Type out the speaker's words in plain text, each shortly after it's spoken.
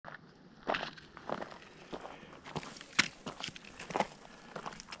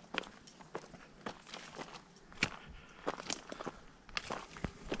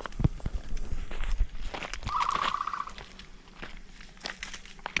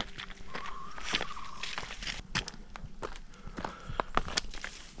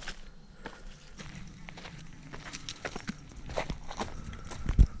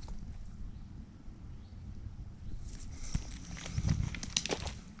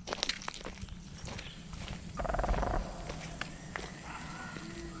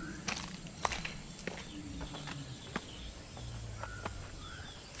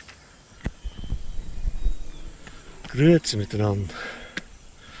Grüezi miteinander.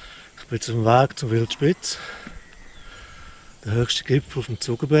 Ich bin jetzt auf dem Weg zum Wild Spitz, der höchste Gipfel auf dem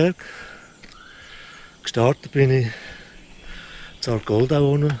Zugenberg. Gestartet bin ich in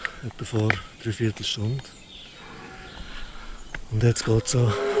Goldau unten, etwa vor 3/4 Stunde. Und jetzt geht es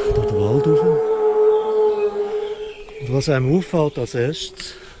so durch den Wald rauf. Und was einem auffällt als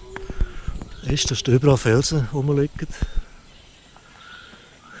erstes, ist, dass da überall Felsen rumliegen.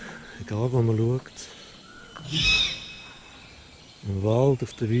 Egal wo man schaut. Im Wald,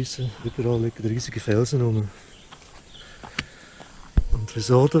 auf der Wiese, überall liegen riesige Felsen rum. Und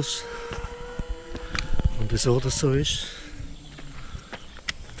wieso das so ist,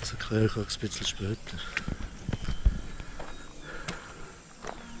 das erkläre ich euch ein bisschen später.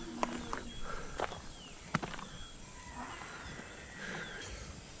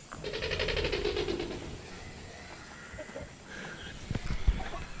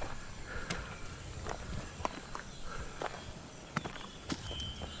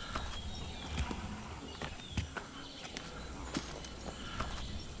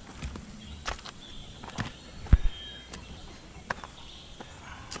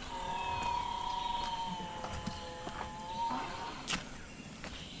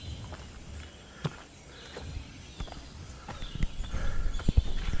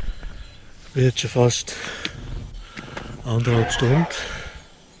 Ich bin jetzt schon fast 1,5 Stunden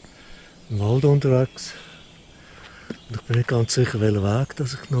im Wald unterwegs. Und ich bin nicht ganz sicher, welchen Weg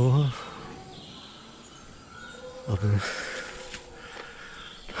das ich genommen habe. Aber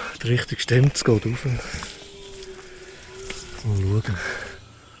die Richtung stimmt, es geht rauf. Mal schauen,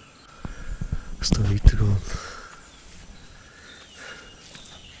 was da weitergeht.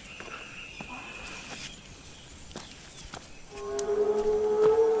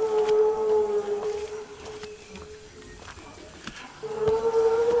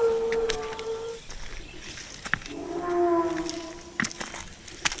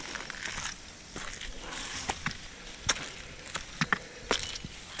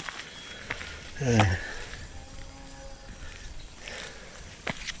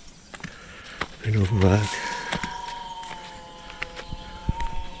 Ich bin auf dem Weg.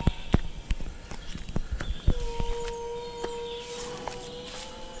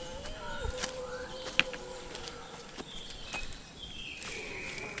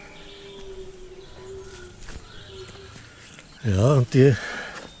 Ja, und die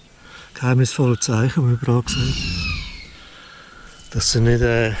geheimnisvollen Zeichen, die wir überall sehen, das sind nicht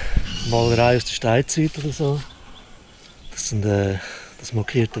Malerei aus der Steinzeit oder so. Das sind das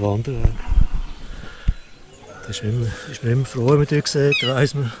markierte Wanderweg. Da ist man immer froh, wenn man die sieht. Da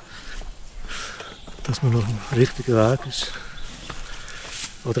weiss man, dass man auf dem richtigen Weg ist.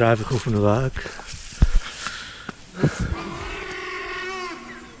 Oder einfach auf einem Weg.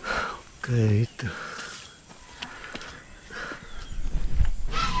 Okay, weiter.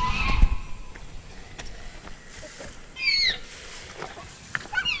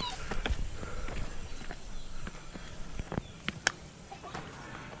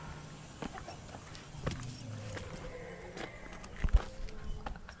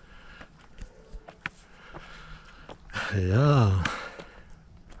 Ja.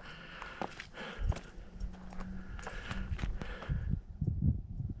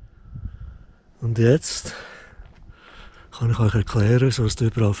 Und jetzt kann ich euch erklären, wieso es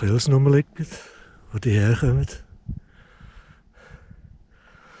überall Felsen rumliegen, wo die herkommen.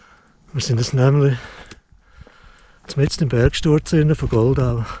 Wir sind jetzt nämlich mitten im Bergsturz von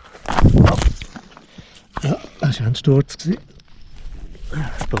Goldau. Ja, das war ein Sturz.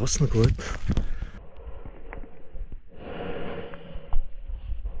 Das passt noch gut.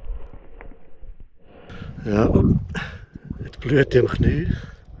 Ja, jetzt blüht ich am Knie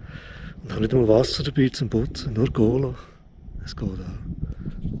und habe nicht einmal Wasser dabei zum Putzen, nur Cola. Es geht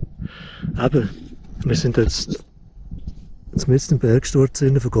auch. Eben, wir sind jetzt mitten im Bergsturz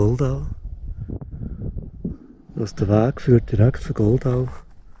von Goldau. Also der Weg führt direkt von Goldau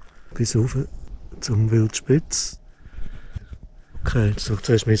bis rauf zum Wild Spitz. Okay, jetzt soll ich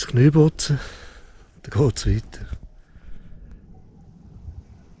zuerst mein Knie putzen, dann geht es weiter.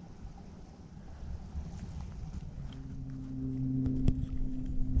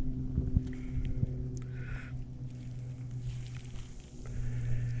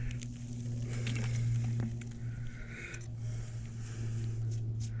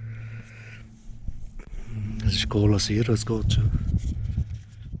 Das ist Cola Zero, es geht schon.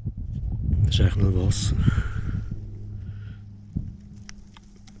 Das ist eigentlich nur Wasser.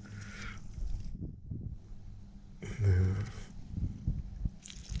 Ja.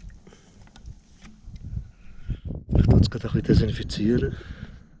 Ich tue es gerade ein bisschen desinfizieren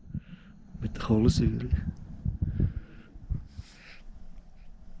mit der Kohlensäure.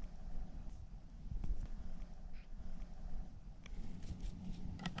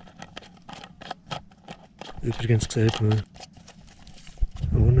 Übrigens sieht man,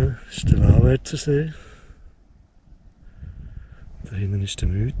 unten ist der Lauwärzer See. Da hinten ist der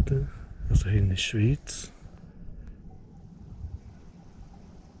Mitten, also hinten ist die Schweiz.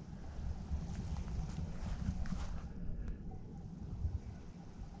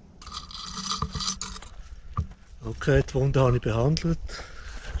 Okay, die Wunde habe ich behandelt.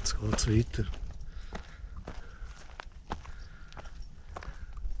 Jetzt geht es weiter.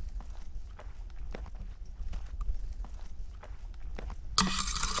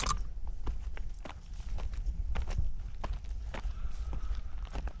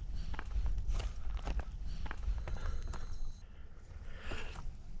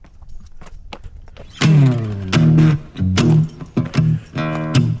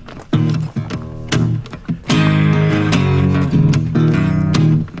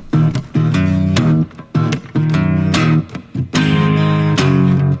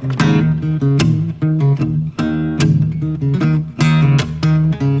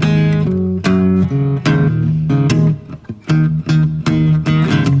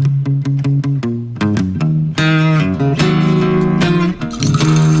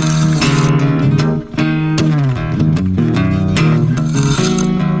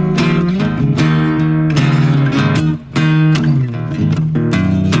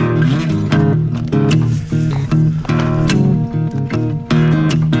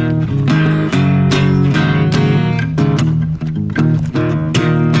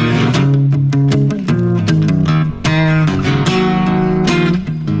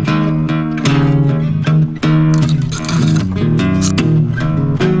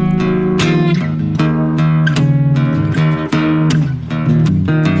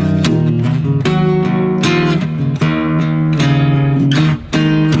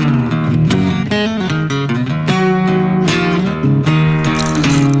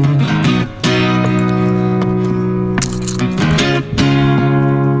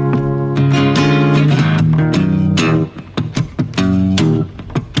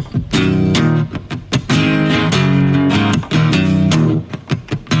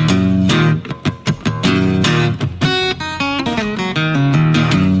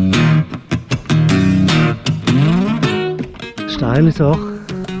 Steile Sache.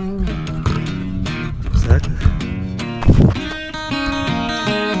 Sagen.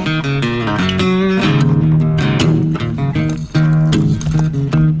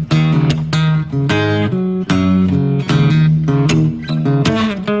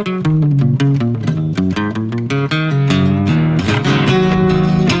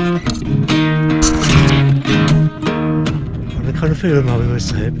 Ich kann einen Film haben, wie wir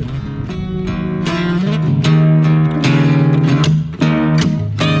es haben.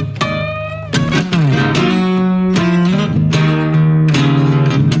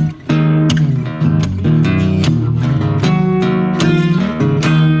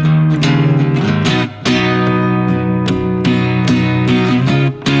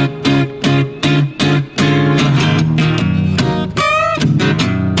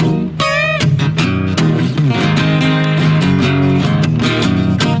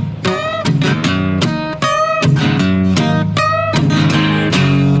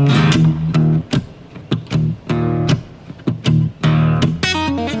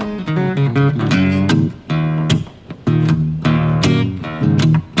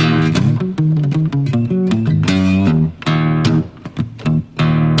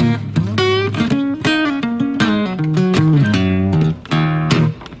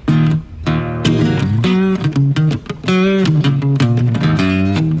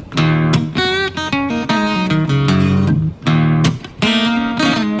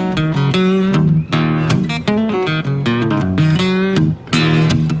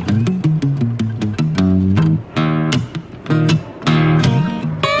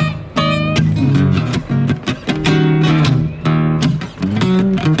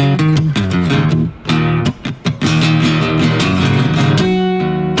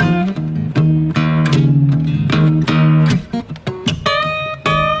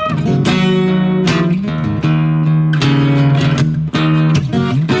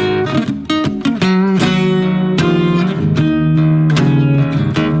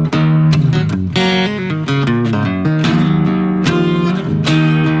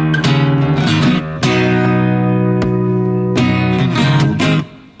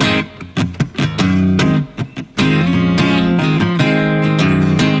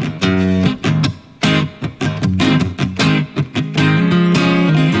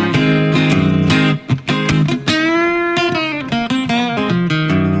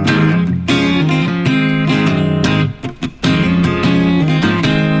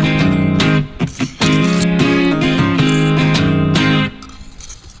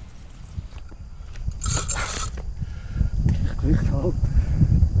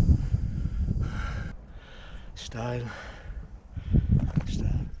 steil.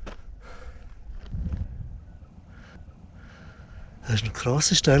 Steil. Das war eine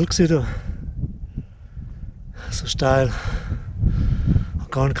krasse Stelle hier. So steil.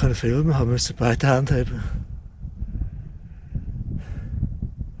 Ich konnte gar nicht filmen, ich musste beide Hände haben.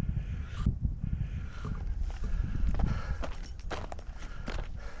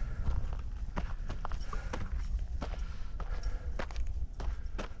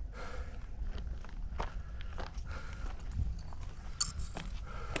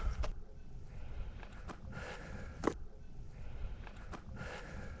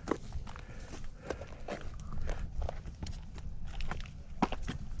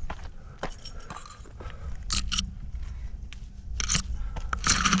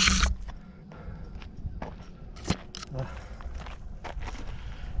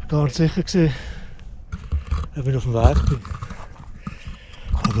 Gar nicht sicher gewesen, ob ich auf dem Weg bin.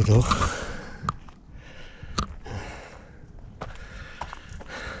 Aber doch.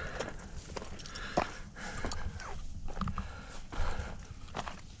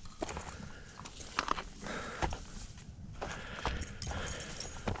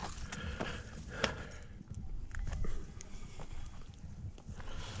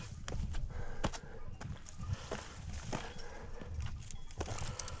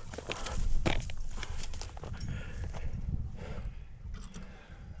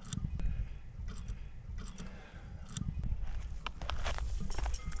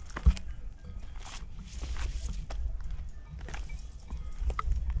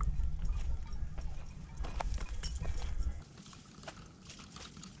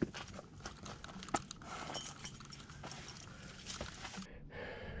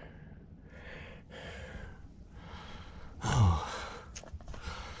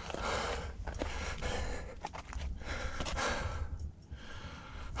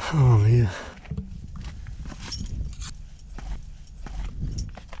 Oh, hier.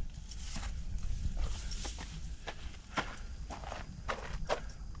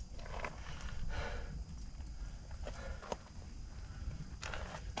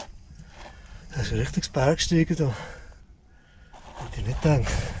 Das ist ein richtiges Bergsteigen hier. Hätte ich nicht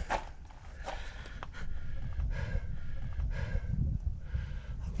gedacht.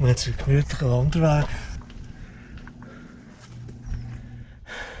 Wir haben jetzt einen gemütlichen Wanderweg.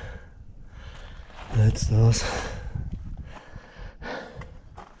 Jetzt das.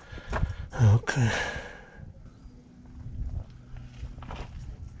 Okay.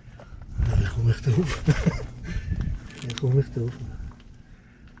 Wie komme ich da rauf? Wie komme ich da rauf?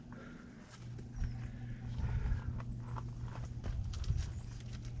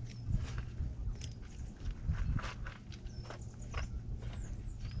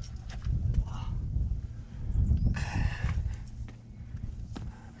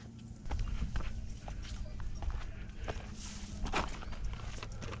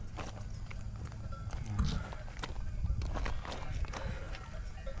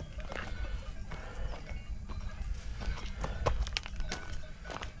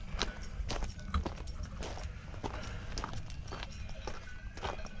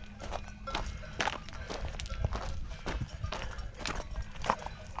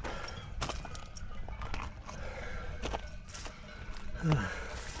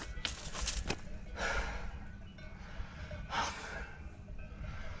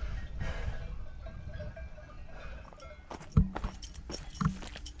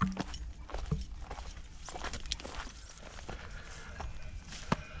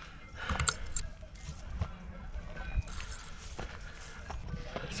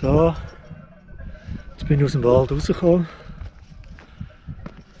 So, jetzt bin ich aus dem Wald rausgekommen.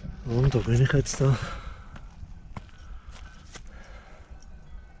 Und wo bin ich jetzt da?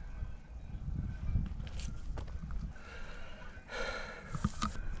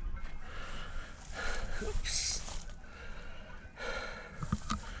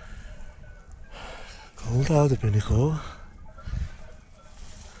 Goldau, da bin ich auch.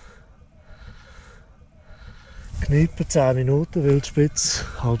 Gnipen 10 Minuten, Wildspitz,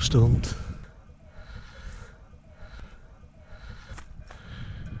 halbe Stunde.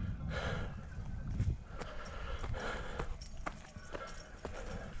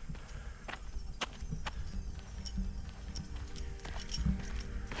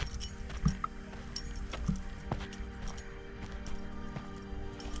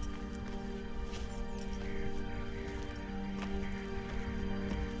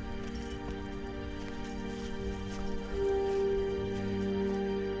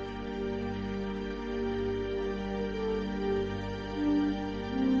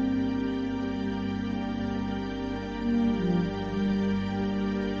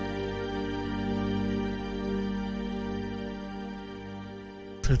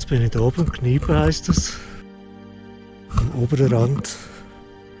 Jetzt bin ich da oben, Gnipen heisst es, am oberen Rand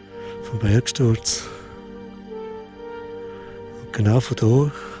vom Bergsturz. Und genau von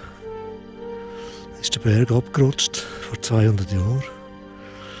hier ist der Berg abgerutscht vor 200 Jahren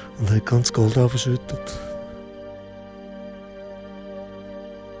und hat ganz Goldau verschüttet.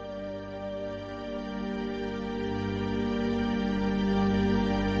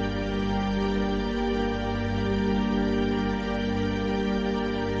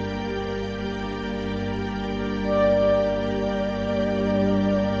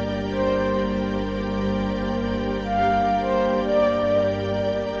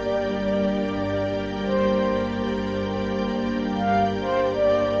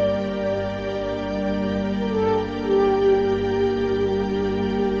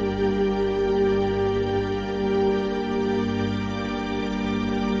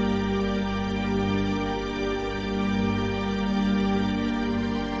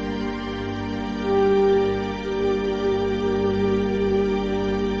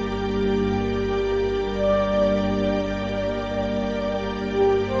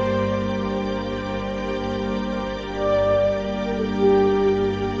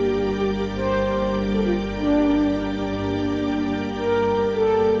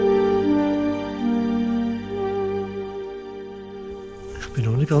 Ich bin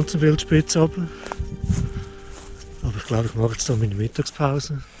noch nicht ganz am Wild Spitz runter. Aber ich glaube, ich mache jetzt hier meine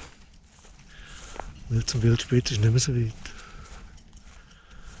Mittagspause. Weil zum Wild Spitz ist nicht mehr so weit.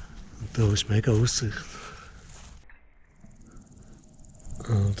 Und da ist mega Aussicht.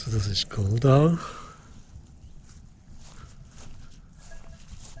 Also das ist Goldau.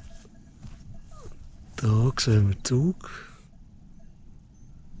 Da sehen wir den Zug.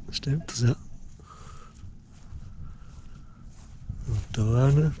 Stimmt das? Ja. Und da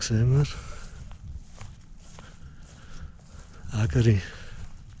hinten sehen wir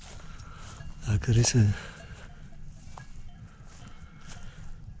Ägerisee.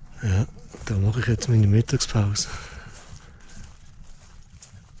 Ja, da mache ich jetzt meine Mittagspause.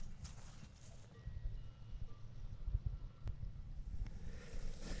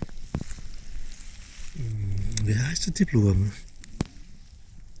 Wie heisst denn die Blume?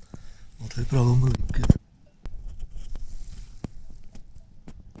 Die überall rumliegen.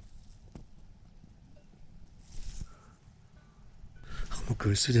 Ich habe mal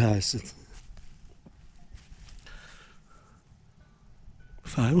gewusst, wie die heissen.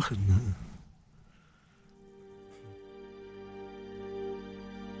 Veilchen, ne?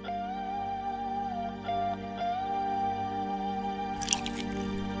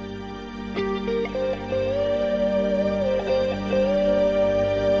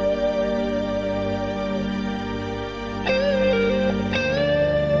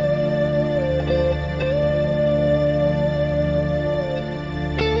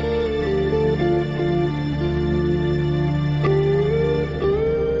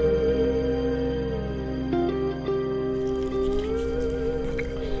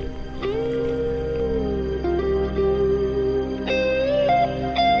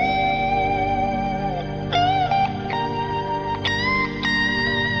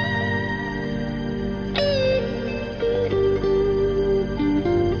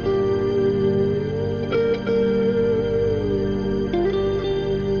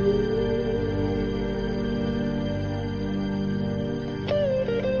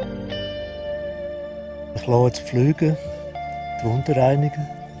 Ich lasse jetzt Flüge, die Wunder reinigen.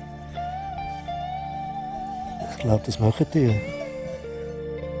 Ich glaube, das machen die.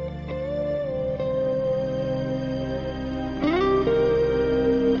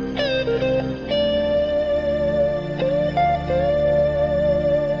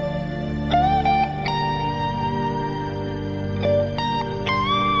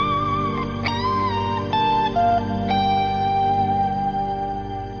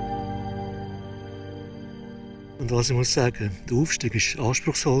 Und was ich muss sagen, der Aufstieg war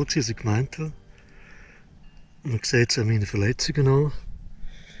anspruchsvoller, als ich gemeint habe. Man sieht es an meinen Verletzungen an.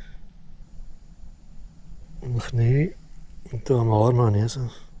 Am Knie und hier am Arm habe ich so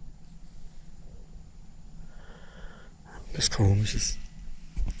etwas Komisches.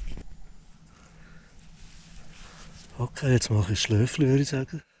 Okay, jetzt mache ich Schläfchen, würde ich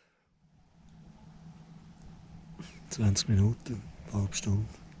sagen. 20 Minuten, eine halbe Stunde.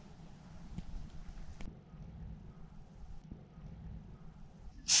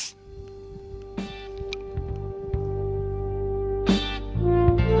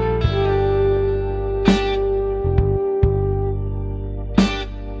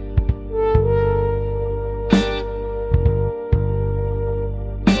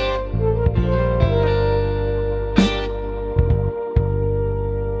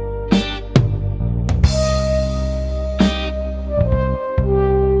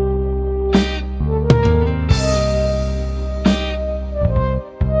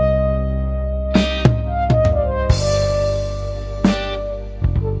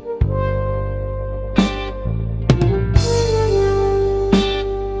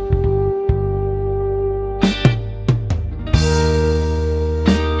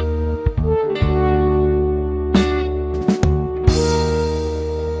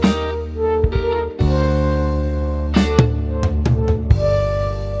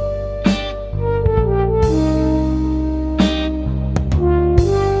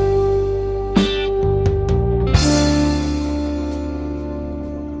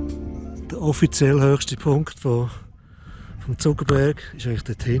 offiziell höchste Punkt vom Zuckerberg ist eigentlich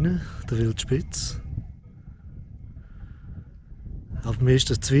dort hinten, der Wild Spitz. Aber mir ist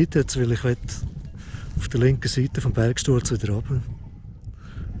das zu weit jetzt, weil ich auf der linken Seite vom Bergsturz wieder runter.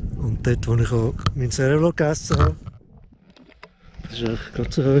 Und dort, wo ich auch mein Servo gegessen habe, das ist eigentlich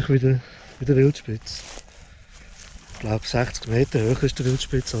gerade so hoch wie der Wildspitz. Ich glaube 60 Meter höher ist der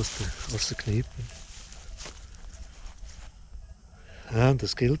Wildspitz als der Gnipen. Ja, und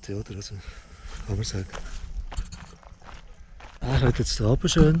das gilt, ja, oder? Also, kann man sagen. Ich will jetzt hier runter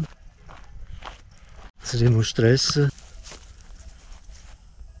schön, dass ich nicht muss stressen.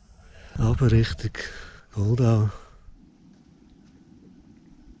 Aber Richtung Goldau.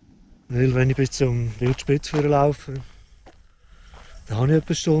 Weil wenn ich bis zum Wildspitz laufe, dann habe ich etwa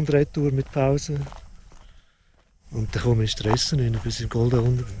eine Stunde Retour mit Pause. Und dann komme ich stressen rein, bis ich in Goldau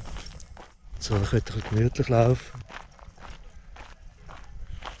unten bin. So, ich will ein bisschen gemütlich laufen.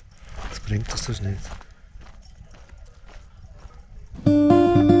 Das bringt das sonst nicht.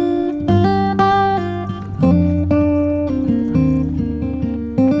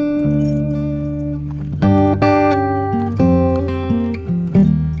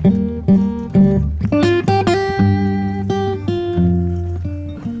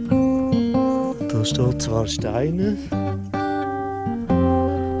 Da steht zwar Steine,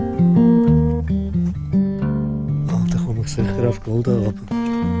 aber da komme ich sicher auf Goldau runter.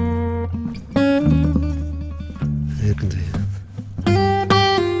 Irgendwie.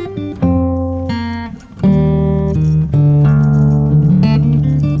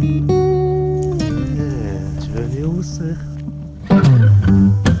 Ja, schöne Aussicht.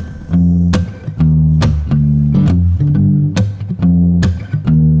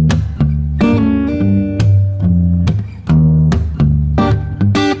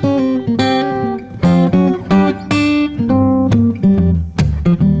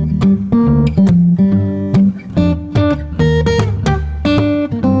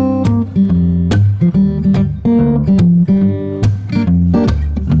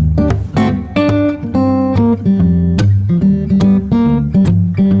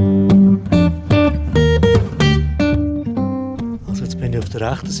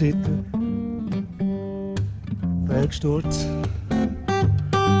 Rechten Seite Bergsturz.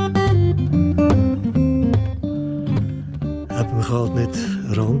 Aber man kann halt nicht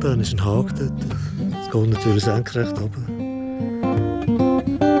randen, dann ist ein Haken dort. Es geht natürlich senkrecht runter.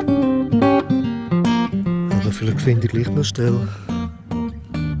 Aber vielleicht finde ich gleich noch eine Stelle,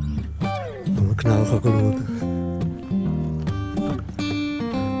 wo man genau schauen kann.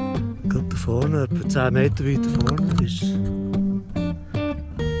 Gerade da vorne, etwa 10 Meter weiter vorne, ist die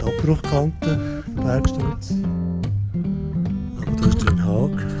Abbruchkante, Bergsturz. Aber da ist ein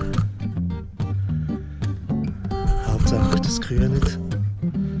Haken. Hauptsächlich, dass das Kühe nicht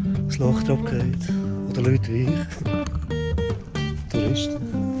das Loch drauf geht. Oder Leute wie ich. Touristen.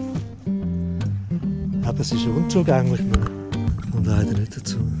 Aber es ist unzugänglich, man kommt leider nicht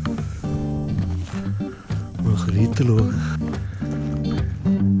dazu. Mal ein bisschen weiter schauen.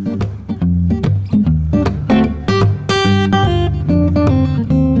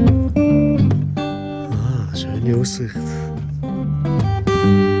 Aussicht.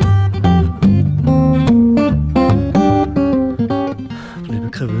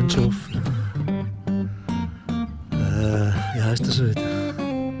 Bleiben keine Wünsche offen. Wie heisst das wieder?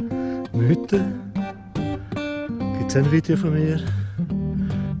 Mitten. Gibt es ein Video von mir?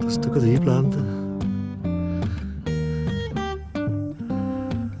 Das du gerade einblenden.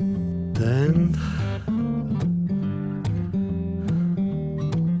 Dann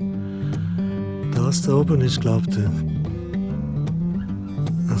das da oben ist, glaube ich,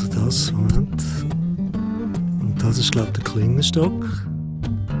 also das, Moment. Und das ist, glaube ich, der Klingenstock.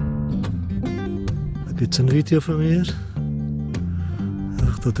 Da gibt es ein Video von mir.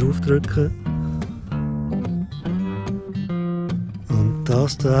 Einfach da drauf drücken. Und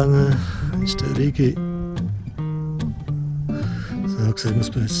das da ist der Rigi. So sehen wir es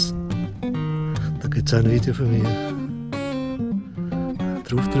besser. Da gibt es ein Video von mir.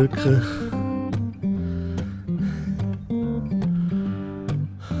 Drauf drücken.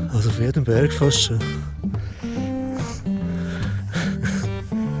 Also auf jedem Berg fast schon.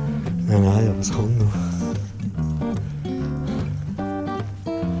 Nein, aber es kommt noch.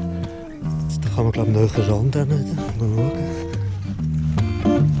 Da kann man, glaube ich, näher ran. Mal schauen.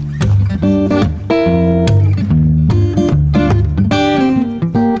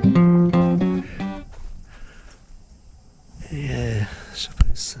 Yeah, schon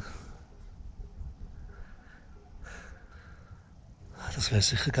besser. Das wäre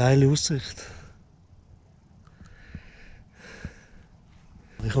sicher eine geile Aussicht.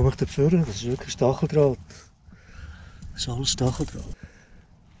 Wie komme ich dort führen? Das ist wirklich Stacheldraht. Das ist alles Stacheldraht.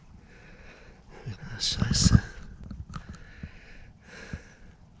 Scheiße.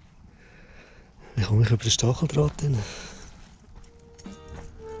 Wie komme ich über den Stacheldraht hin?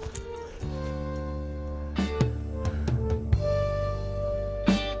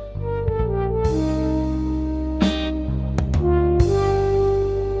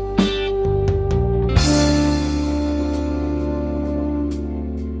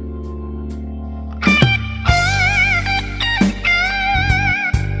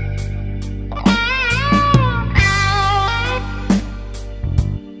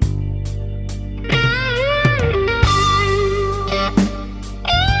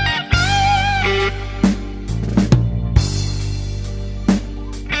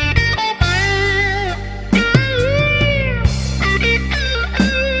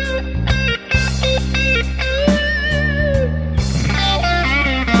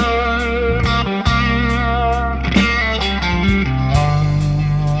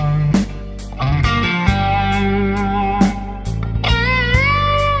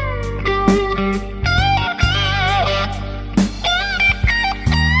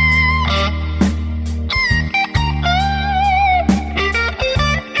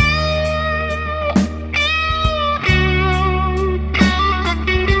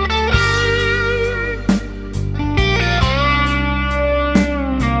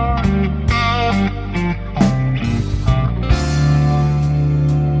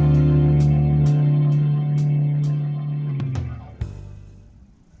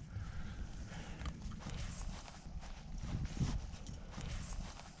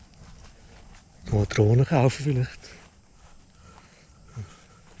 Mal eine Drohne kaufen vielleicht.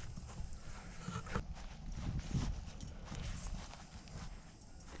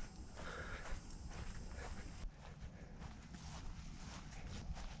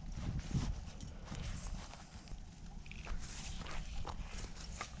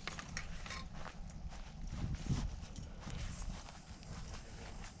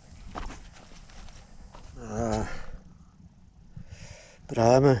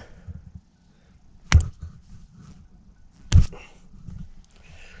 Bremse.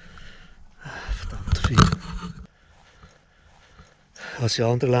 Verdammt viel. Was in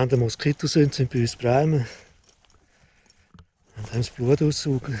anderen Ländern Moskitos sind, sind bei uns Bremse. Und haben das Blut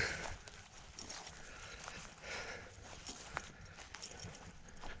aussaugen.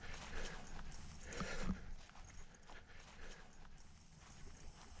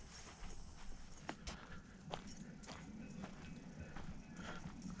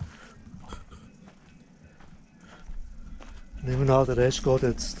 Nehmen wir an, der Rest geht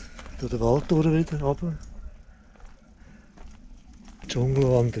jetzt durch den Wald durch wieder runter.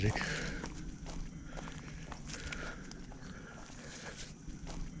 Dschungelwanderung.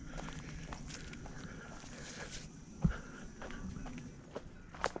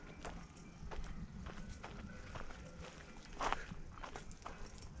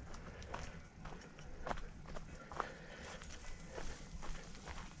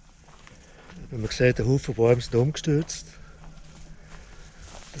 Man sieht, der Haufen Bäume sind umgestürzt.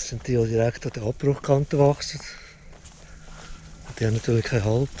 Das sind die, die direkt an der Abbruchkante wachsen. Die haben natürlich keinen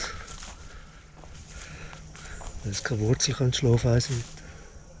Halt, weil es keine Wurzel schlagen auf einer Seite.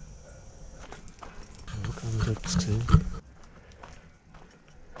 Da kann man etwas sehen.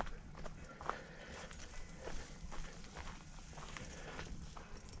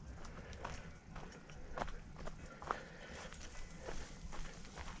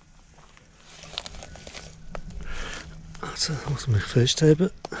 Also muss man mich festheben,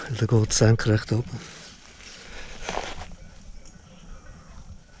 weil da geht es senkrecht runter.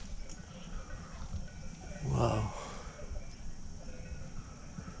 Wow.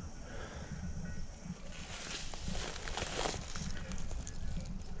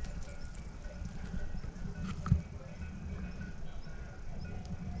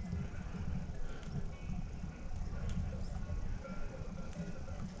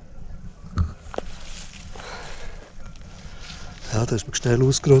 Ja, da ist man schnell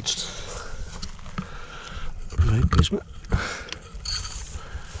ausgerutscht. Weg ist man.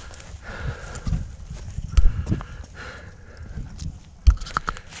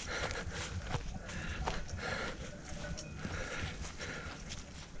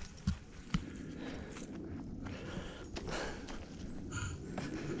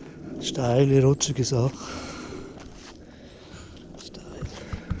 Steile, rutschige Sache.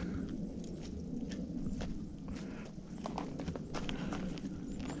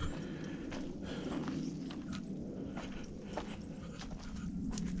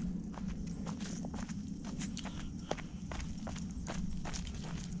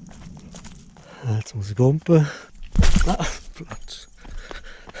 Jetzt muss ich gumpen. Ah, Platz.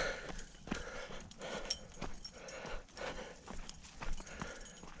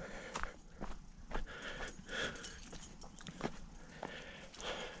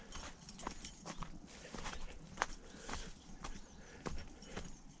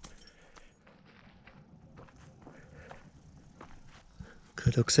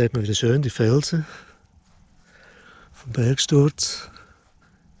 Okay, da sieht man wieder schön die Felsen vom Bergsturz.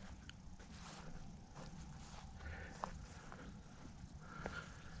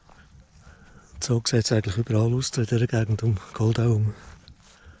 So sieht es eigentlich überall aus in dieser Gegend um Goldau herum.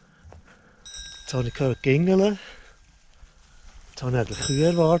 Jetzt habe ich gehört Gingeln. Jetzt habe ich eigentlich Kühe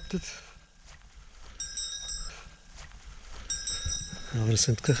erwartet. Aber es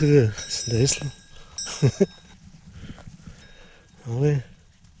sind keine Kühe, es sind Esel. Alle.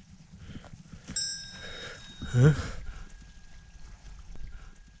 Ja.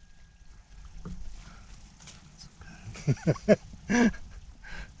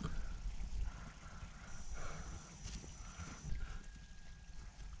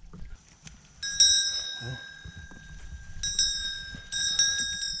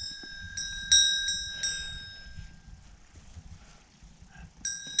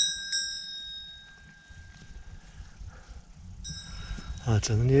 Jetzt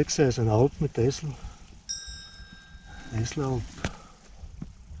habe ich noch nie gesehen, so eine Alp mit Esel. Esel Alp.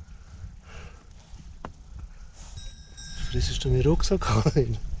 Frissest du meinen Rucksack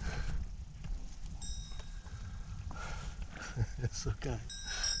rein? So geil.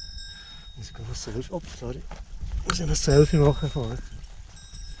 Muss ich ein Selfie. Oh, sorry. Muss ich ein Selfie machen vorher?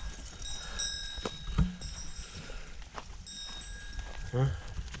 Ja.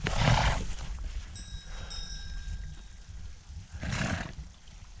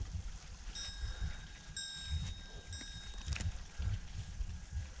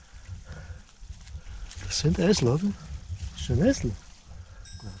 Das sind Esel, oder? Das ist ein Esel.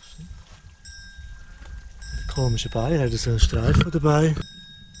 Glaubst du? Die komischen Beine, hat so einen Streifen dabei.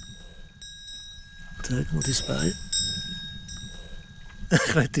 Zeig mal dein Bein.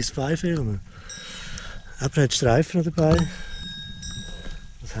 Ich will dein Bein filmen. Aber er hat Streifen dabei.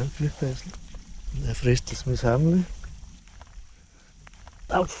 Was haben vielleicht die Esel? Er frisst das Hämmchen.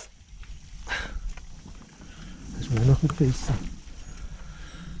 Auf! Das ist mir noch ein gebissen.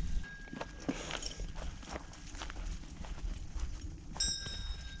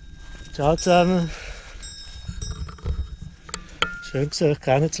 Ciao zusammen. Schön euch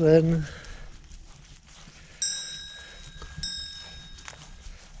kennenzulernen.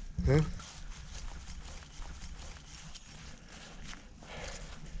 Ja.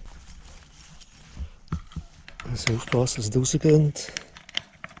 Also aufpassen, dass es rausgeht.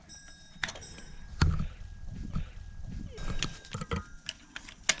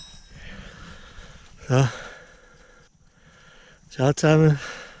 So. Ciao zusammen.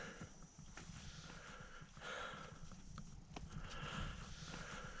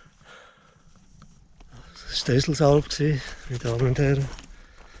 Das war die Esel Alp, meine Damen und Herren.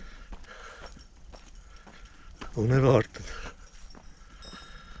 Unerwartet.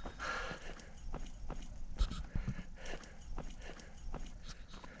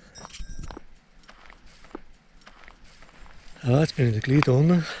 Ja, jetzt bin ich gleich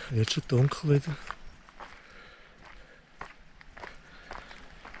unten. Wird schon dunkel wieder.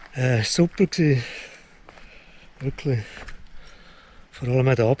 Es war super. Wirklich. Vor allem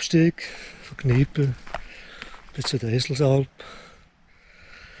auch der Abstieg von Gnipen bis zu der Esel Alp.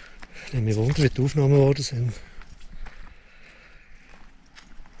 Ich nehme mich wunder, wie die Aufnahmen geworden sind.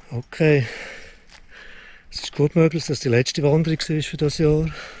 Okay. Es ist gut möglich, dass das die letzte Wanderung war für dieses Jahr.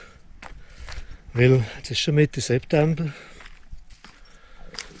 Weil es ist schon Mitte September.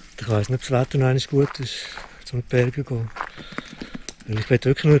 Ich weiss nicht, ob das Wetter noch einmal gut ist, um in die Berge zu gehen. Weil ich will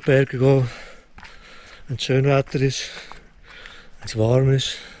wirklich nur in die Berge gehen, wenn es schön Wetter ist, wenn es warm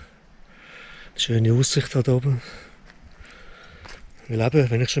ist, eine schöne Aussicht hat oben. Weil eben,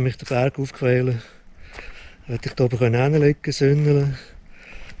 wenn ich schon mich den Berg aufquäle, will ich da oben hinliegen, sündeln,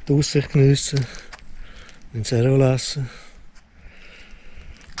 die Aussicht geniessen, mein Zero essen.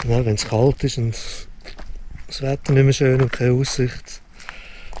 Und dann, wenn es kalt ist und das Wetter nicht mehr schön und keine Aussicht,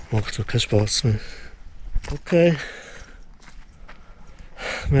 macht es keinen Spass mehr. Okay.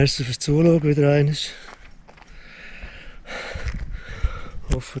 Merci fürs Zuschauen wieder einmal. Ich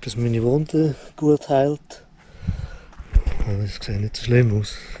hoffe, dass meine Wunde gut heilt. Aber es sieht nicht so schlimm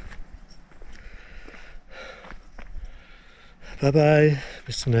aus. Bye bye,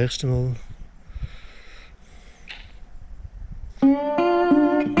 bis zum nächsten Mal.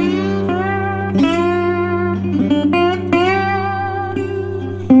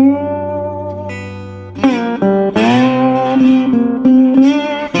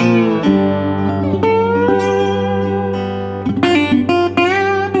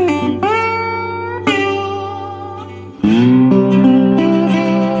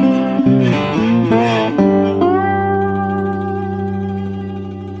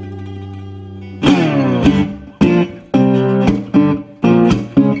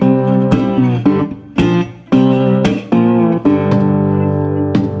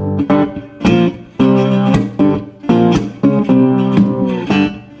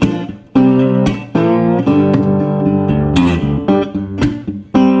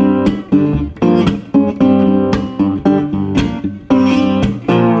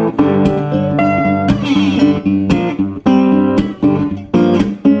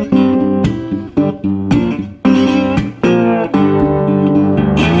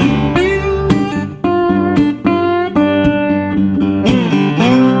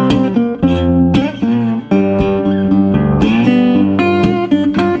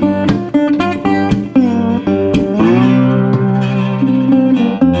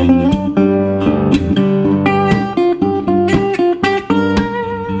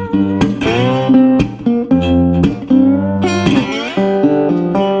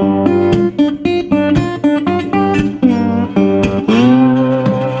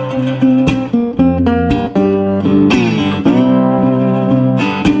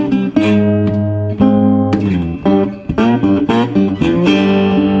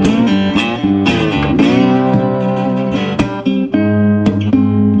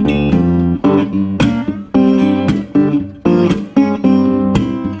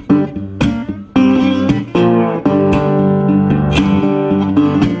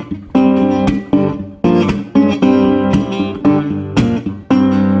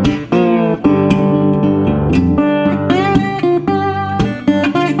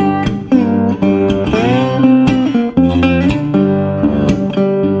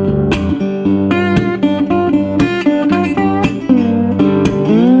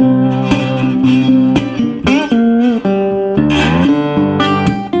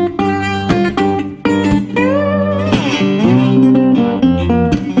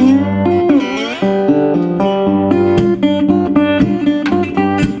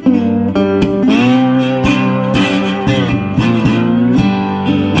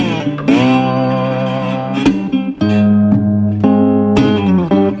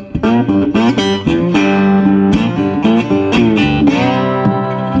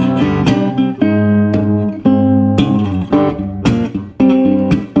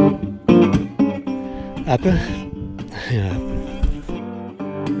 eben. Ja.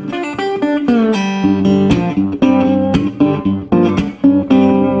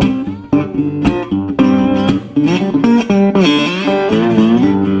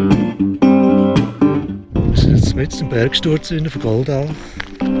 Wir sind jetzt mit dem Bergsturz von Goldau.